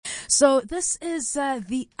So this is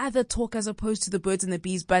the other talk as opposed to the birds and the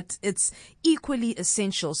bees, but it's equally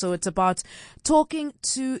essential. So it's about talking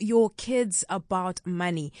to your kids about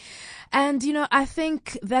money. And, I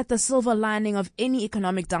think that the silver lining of any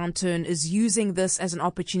economic downturn is using this as an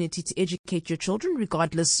opportunity to educate your children,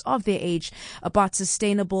 regardless of their age, about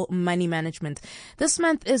sustainable money management. This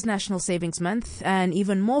month is National Savings Month, an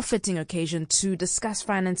even more fitting occasion to discuss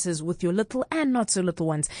finances with your little and not so little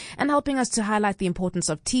ones. And helping us to highlight the importance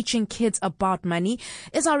of teaching kids about money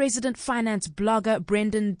is our resident finance blogger,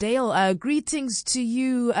 Brendan Dale. Greetings to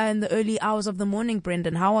you in the early hours of the morning,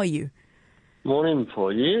 Brendan. How are you? Morning,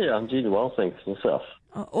 Paul. Yeah, I'm doing well, thanks. Yourself?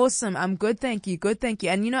 Awesome. I'm good. Thank you. Good. Thank you.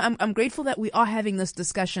 And, I'm grateful that we are having this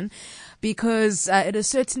discussion because it is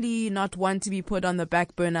certainly not one to be put on the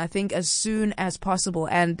back burner. I think as soon as possible.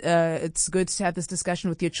 And it's good to have this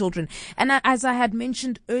discussion with your children. And as I had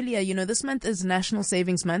mentioned earlier, this month is National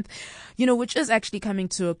Savings Month, which is actually coming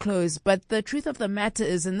to a close. But the truth of the matter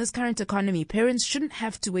is, in this current economy, parents shouldn't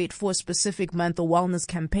have to wait for a specific month or wellness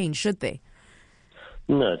campaign, should they?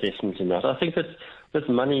 No, definitely not. I think that with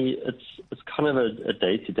money, it's kind of a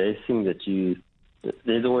day-to-day thing that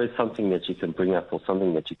there's always something that you can bring up or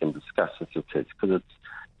something that you can discuss with your kids, because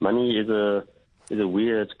money is a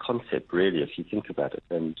weird concept, really, if you think about it,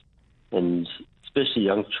 and especially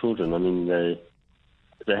young children. I mean, they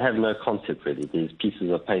have no concept really. There's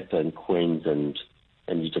pieces of paper and coins, and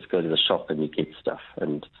you just go to the shop and you get stuff,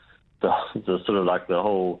 and the sort of like the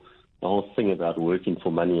whole thing about working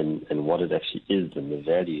for money and what it actually is and the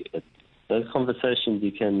value. Those conversations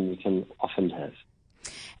you can often have.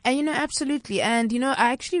 And, absolutely. And,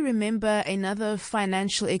 I actually remember another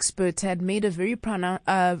financial expert had made a very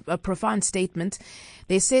profound statement.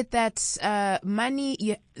 They said that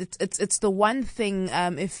money, it's the one thing,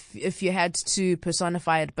 if you had to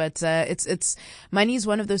personify it, but it's money is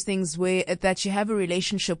one of those things that you have a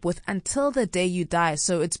relationship with until the day you die.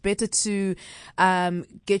 So it's better to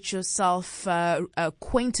get yourself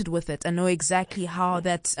acquainted with it and know exactly how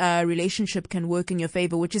that relationship can work in your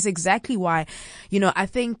favor, which is exactly why, I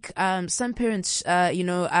think some parents,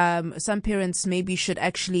 some parents maybe should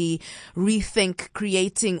actually rethink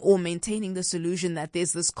creating or maintaining the solution that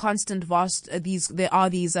there's this constant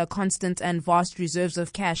these constant and vast reserves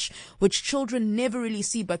of cash, which children never really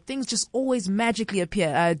see, but things just always magically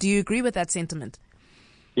appear. Do you agree with that sentiment?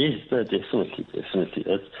 Yes, no, definitely.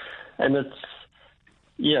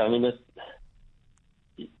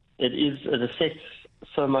 It affects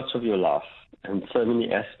so much of your life and so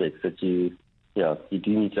many aspects that you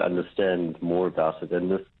do need to understand more about it. And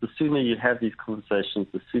the sooner you have these conversations,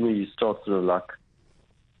 the sooner you start sort of like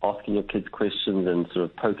asking your kids questions and sort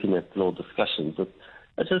of poking at little discussions,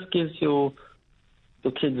 it just gives your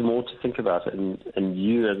kids more to think about. And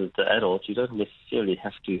you as the adult, you don't necessarily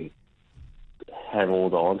have to have all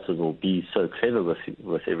the answers or be so clever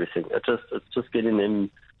with everything. It's just getting them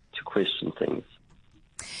to question things.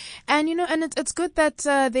 And, and it's good that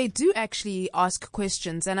they do actually ask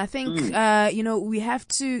questions. And I think, we have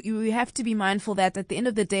to be mindful that at the end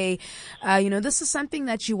of the day, this is something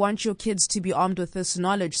that you want your kids to be armed with, this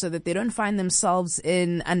knowledge, so that they don't find themselves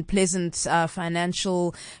in unpleasant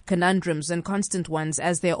financial conundrums and constant ones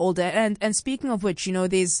as they're older. And speaking of which,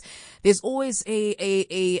 there's always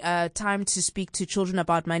a time to speak to children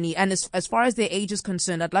about money. And as far as their age is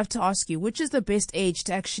concerned, I'd love to ask you, which is the best age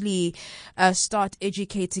to actually start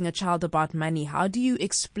educating a child about money? How do you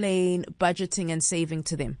explain budgeting and saving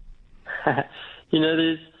to them?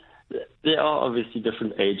 There are obviously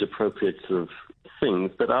different age-appropriate sort of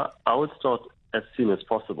things, but I would start as soon as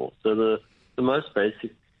possible. So the most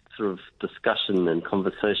basic sort of discussion and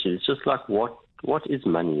conversation is just like what is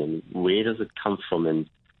money and where does it come from,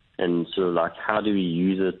 and sort of like how do we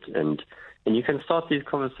use it, and you can start these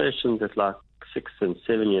conversations at like 6 and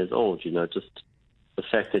 7 years old. Just the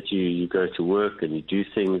fact that you go to work and you do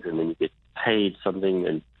things and then you get paid something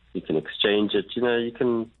and you can exchange it. You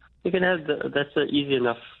can have that's an easy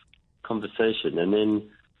enough conversation. And then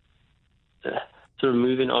sort of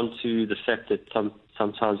moving on to the fact that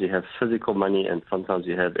sometimes you have physical money and sometimes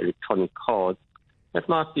you have electronic cards. That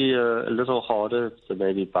might be a little harder, so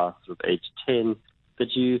maybe by sort of age 10.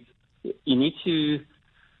 But you need to,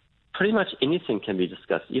 pretty much anything can be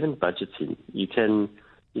discussed, even budgeting. You can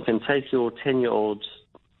take your 10-year-old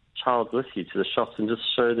child with you to the shops and just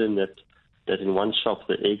show them that in one shop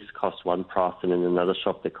the eggs cost one price and in another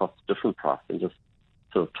shop they cost a different price, and just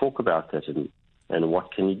sort of talk about that and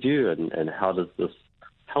what can you do and how does this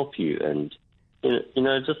help you, and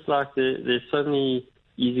just like there's so many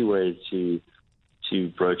easy ways to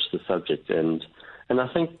broach the subject, and I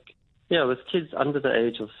think with kids under the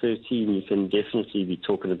age of 13 you can definitely be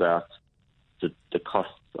talking about the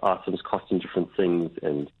costs items costing different things,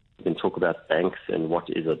 and you can talk about banks and what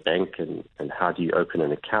is a bank and how do you open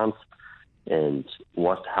an account and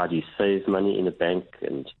how do you save money in a bank,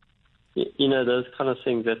 and those kind of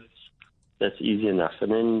things. That's easy enough.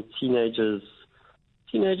 And then teenagers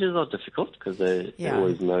are difficult because they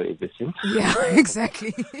always know everything. Yeah,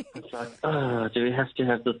 exactly. It's like, do we have to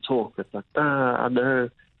have the talk? It's like, I know.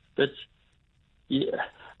 But yeah,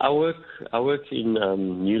 I work in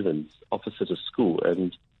Newlands, opposite a school,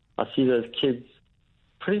 and I see those kids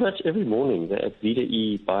pretty much every morning. They're at Vida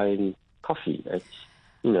E buying coffee at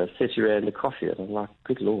 30 Rand a coffee. And I'm like,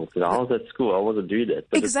 good Lord. I was at school, I wasn't doing that.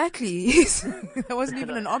 But exactly. Yes. That wasn't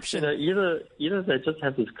even an option. Either they just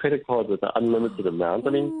have this credit card with an unlimited amount.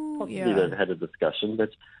 I mean, possibly they've had a discussion,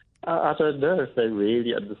 but I don't know if they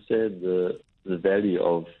really understand the value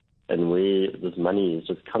of and where this money is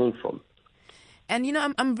just coming from. And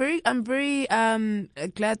I'm very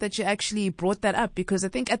glad that you actually brought that up, because I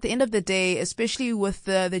think at the end of the day, especially with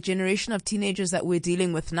the generation of teenagers that we're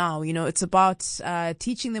dealing with now, it's about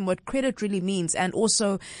teaching them what credit really means, and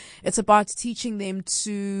also it's about teaching them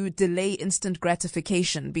to delay instant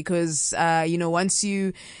gratification, because once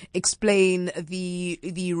you explain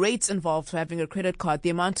the rates involved for having a credit card, the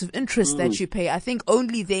amount of interest that you pay, I think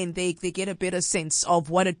only then they get a better sense of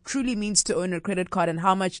what it truly means to own a credit card and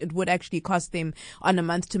how much it would actually cost them on a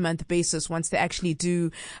month-to-month basis once they actually do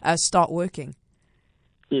start working.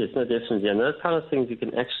 Yes, no, definitely. And those kind of things you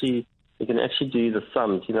can actually do the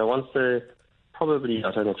sums. Once they're probably, I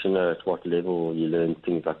don't actually know at what level you learn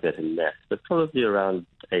things like that in math, but probably around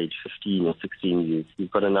age 15 or 16,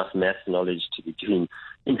 you've got enough math knowledge to be doing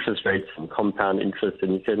interest rates and compound interest,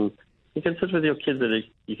 and you can sit with your kids and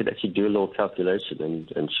you can actually do a little calculation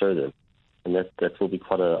and show them, and that will be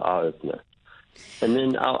quite an eye-opener. And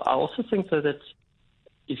then I also think, though, that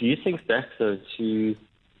if you think back, though, to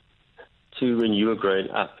when you were growing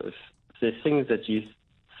up, if there's things that you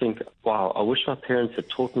think, wow, I wish my parents had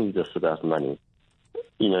taught me this about money,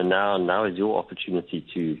 now is your opportunity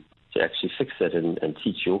to actually fix that and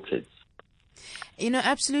teach your kids.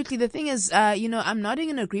 Absolutely. The thing is, I'm nodding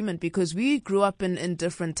in agreement, because we grew up in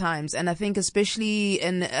different times. And I think especially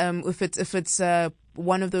in, if it's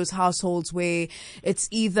one of those households where it's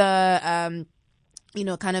either,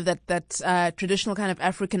 kind of that traditional kind of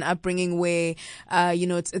African upbringing where,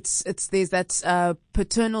 it's there's that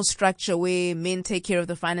paternal structure where men take care of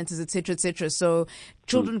the finances, et cetera, et cetera. So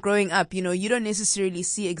children growing up, you don't necessarily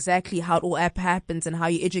see exactly how it all happens and how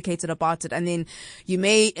you're educated about it. And then you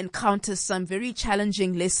may encounter some very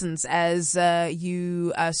challenging lessons as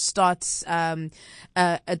you start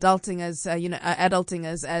adulting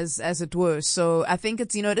as it were. So I think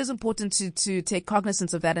it's, it is important to take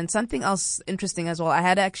cognizance of that. And something else interesting as well, I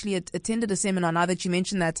had actually attended a seminar, now that you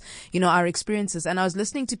mentioned that, our experiences, and I was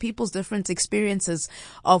listening to people's different experiences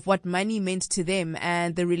of what money meant to them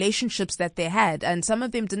and the relationships that they had. And some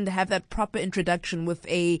of them didn't have that proper introduction with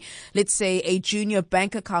let's say a junior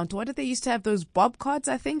bank account. What did they used to have? Those bob cards,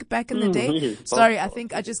 I think, back in the day. Yes, Sorry, I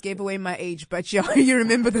think I just gave away my age, but yeah, you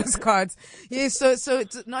remember those cards. Yeah, so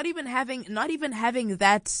it's not even having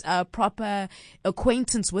that proper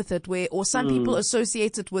acquaintance with it, or some people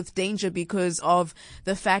associate it with danger because of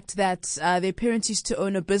the fact that their parents used to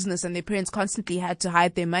own a business and their parents constantly had to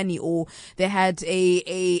hide their money, or they had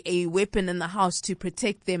a weapon in the house to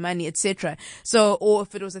protect their money, etc. So, or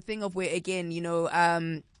if it was a thing of where, again,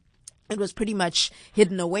 it was pretty much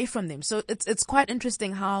hidden away from them. So it's quite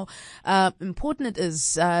interesting how important it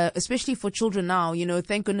is, especially for children now.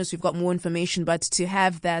 Thank goodness we've got more information, but to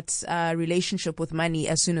have that relationship with money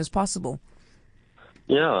as soon as possible.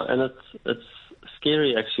 Yeah, and it's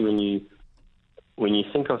scary actually when you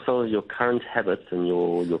think of some of your current habits and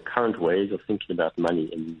your current ways of thinking about money,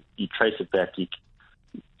 and you trace it back.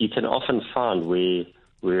 You can often find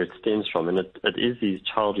where it stems from, and it is these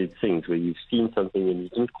childhood things where you've seen something and you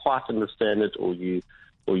didn't quite understand it, or you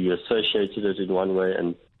associated it in one way,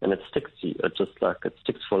 and it sticks to you. It's just like it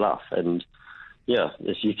sticks for life. And yeah,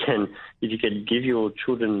 if you can give your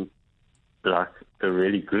children like a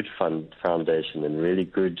really good foundation and really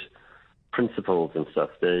good principles and stuff,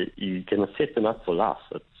 you're going to set them up for life.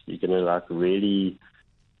 You're going to really,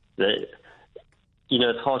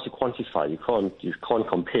 it's hard to quantify. You can't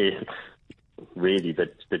compare really,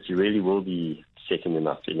 but you really will be setting them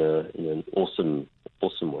up in an awesome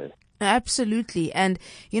way. Absolutely. And,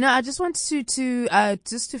 I just wanted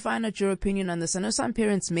to find out your opinion on this. I know some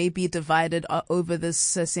parents may be divided over this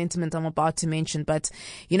sentiment I'm about to mention, but,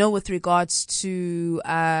 with regards to,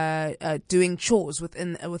 doing chores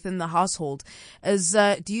within the household,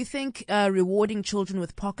 do you think, rewarding children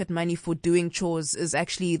with pocket money for doing chores is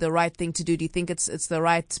actually the right thing to do? Do you think it's the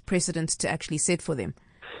right precedent to actually set for them?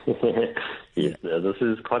 Yes, this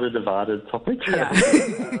is quite a divided topic. Yeah.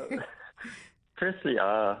 Personally,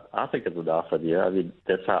 I think it's a nice idea. I mean,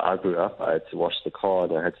 that's how I grew up. I had to wash the car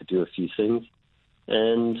and I had to do a few things.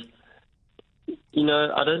 And,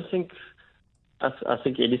 I don't think, I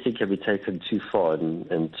think anything can be taken too far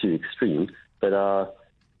and too extreme. But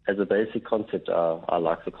as a basic concept, I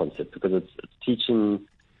like the concept because it's teaching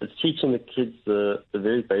the kids the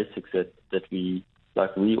very basics that we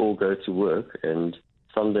all go to work, and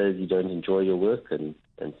some days you don't enjoy your work and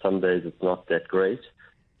some days it's not that great,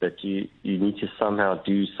 but you need to somehow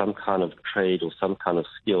do some kind of trade or some kind of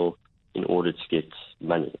skill in order to get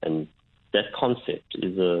money. And that concept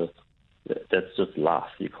that's just life.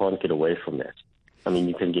 You can't get away from that. I mean,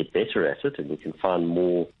 you can get better at it and you can find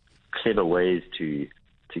more clever ways to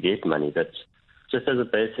get money, but just as a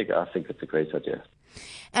basic, I think it's a great idea.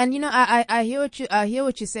 And I hear what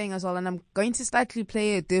you're saying as well, and I'm going to slightly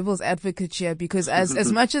play a devil's advocate here because as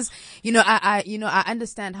much as I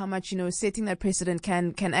understand how much setting that precedent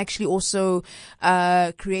can actually also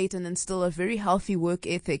create and instill a very healthy work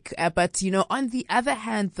ethic. But on the other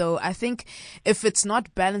hand, though, I think if it's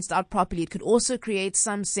not balanced out properly, it could also create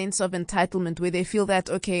some sense of entitlement where they feel that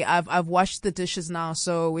okay, I've washed the dishes now,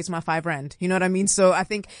 so where's my R5? You know what I mean? So I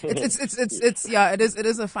think it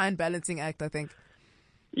is a fine balancing act, I think.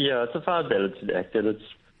 Yeah, it's a fine balancing act, and it's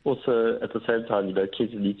also at the same time,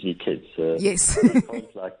 kids need to be kids. Yes. You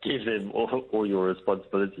can't give them all your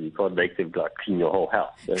responsibility. You can't make them clean your whole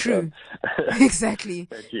house. True. Exactly.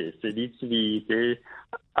 But yes, there needs to be there.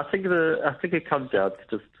 I think it comes down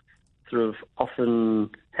to just sort of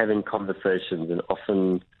often having conversations and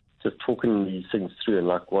often just talking these things through and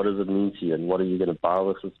what does it mean to you and what are you going to buy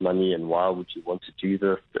with this money and why would you want to do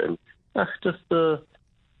this and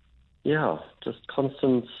just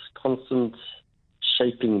constant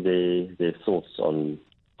shaping their thoughts on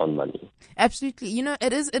money. Absolutely.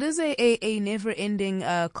 It is a never-ending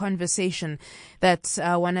conversation that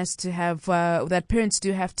one has to have, that parents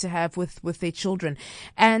do have to have with their children.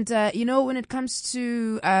 And, when it comes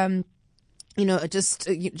to,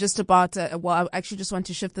 just about, I actually just want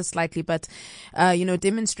to shift this slightly, but,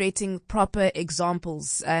 demonstrating proper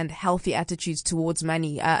examples and healthy attitudes towards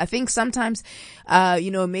money. I think sometimes,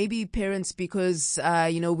 maybe parents, because,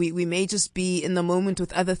 we may just be in the moment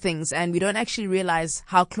with other things and we don't actually realize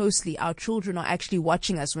how closely our children are actually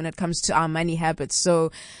watching us when it comes to our money habits.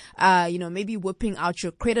 So, maybe whipping out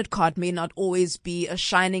your credit card may not always be a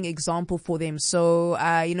shining example for them. So,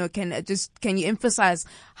 can you emphasize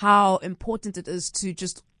how important it is to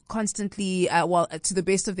just constantly, to the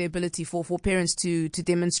best of their ability for parents to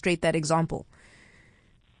demonstrate that example?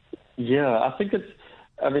 Yeah, I think it's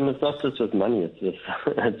not just with money, it's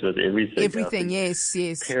with everything. Everything, yes.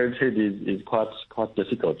 Parenthood is quite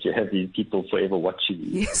difficult. You have these people forever watching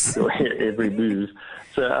you, yes. your every move.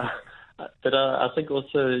 So, but I think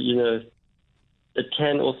also, it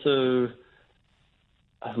can also,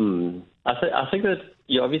 I think that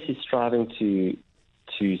you're obviously striving to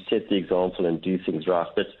set the example and do things right.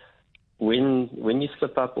 But when you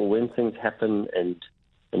slip up or when things happen and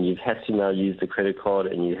you've had to now use the credit card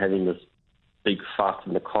and you're having this big fight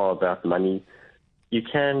in the car about money, you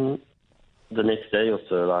can the next day or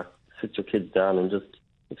so sit your kids down and just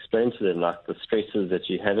explain to them the stresses that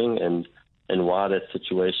you're having and why that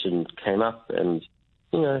situation came up. And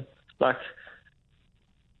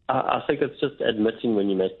I think it's just admitting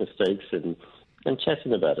when you make mistakes and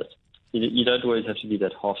chatting about it. You don't always have to be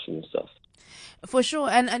that harsh on yourself. For sure.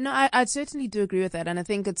 And no, I certainly do agree with that. And I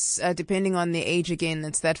think it's, depending on the age, again,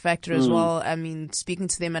 it's that factor as well. I mean, speaking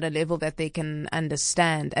to them at a level that they can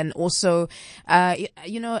understand. And also,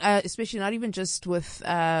 especially not even just with,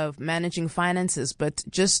 managing finances, but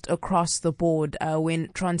just across the board, when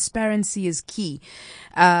transparency is key.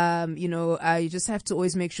 You just have to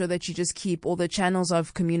always make sure that you just keep all the channels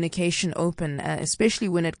of communication open, especially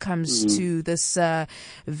when it comes to this,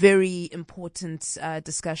 very important,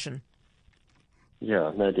 discussion.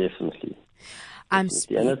 Yeah, no, definitely. And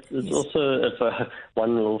it's also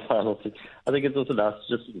one little final thing. I think it's also nice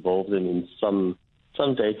to just involve them in some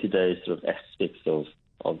day-to-day sort of aspects of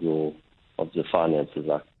your finances,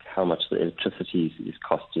 like how much the electricity is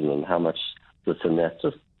costing and how much this and that.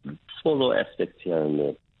 Just small little aspects here and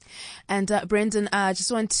there. And Brendan, I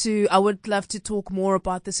would love to talk more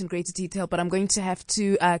about this in greater detail, but I'm going to have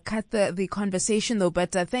to cut the conversation though.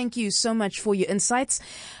 But thank you so much for your insights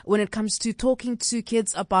when it comes to talking to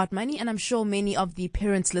kids about money. And I'm sure many of the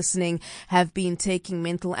parents listening have been taking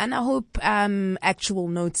mental and I hope actual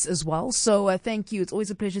notes as well. So thank you. It's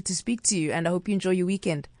always a pleasure to speak to you and I hope you enjoy your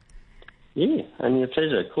weekend. Yeah, only a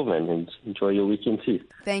pleasure. Cool, man. And enjoy your weekend too.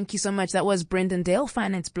 Thank you so much. That was Brendan Dale,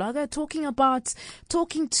 finance blogger,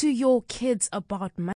 talking to your kids about money.